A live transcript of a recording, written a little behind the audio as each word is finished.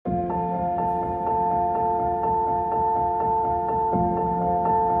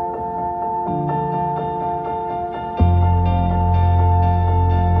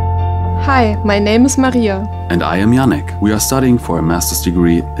Hi, my name is Maria. And I am Janek. We are studying for a master's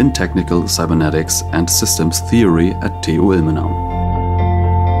degree in technical cybernetics and systems theory at TU Ilmenau.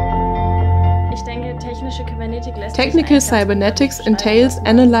 Technical cybernetics entails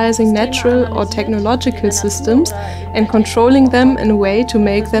analyzing natural or technological systems and controlling them in a way to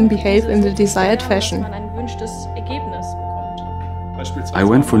make them behave in the desired fashion. I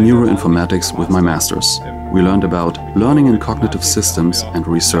went for neuroinformatics with my master's. We learned about learning in cognitive systems and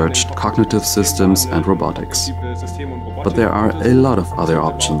researched cognitive systems and robotics. But there are a lot of other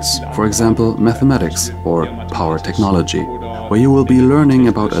options, for example mathematics or power technology, where you will be learning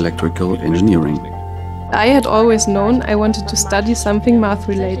about electrical engineering. I had always known I wanted to study something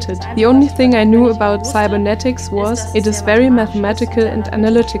math-related. The only thing I knew about cybernetics was it is very mathematical and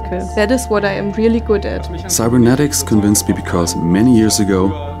analytical. That is what I am really good at. Cybernetics convinced me because many years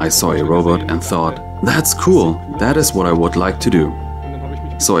ago I saw a robot and thought, that's cool, that is what I would like to do.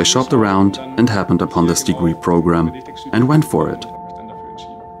 So I shopped around and happened upon this degree program and went for it.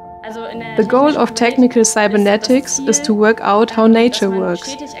 The goal of technical cybernetics is to work out how nature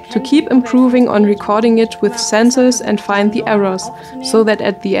works, to keep improving on recording it with sensors and find the errors, so that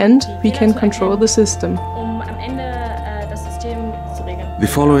at the end we can control the system. The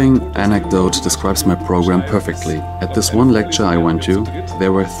following anecdote describes my program perfectly. At this one lecture I went to,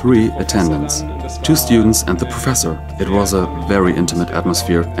 there were 3 attendants, 2 students and the professor. It was a very intimate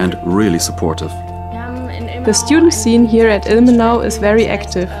atmosphere and really supportive. The student scene here at Ilmenau is very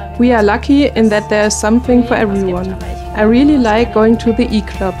active. We are lucky in that there is something for everyone. I really like going to the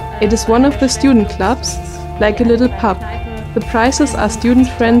E-Club. It is one of the student clubs, like a little pub. The prices are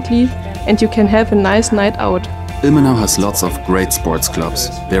student-friendly and you can have a nice night out. Ilmenau has lots of great sports clubs.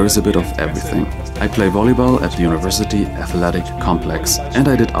 There is a bit of everything. I play volleyball at the University Athletic Complex and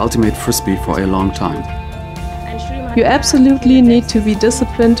I did ultimate frisbee for a long time. You absolutely need to be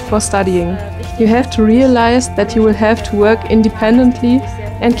disciplined for studying. You have to realize that you will have to work independently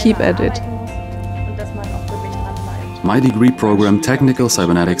and keep at it. My degree program Technical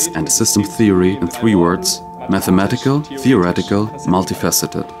Cybernetics and System Theory in 3 words: mathematical, theoretical,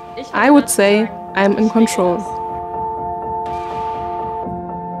 multifaceted. I would say I'm in control.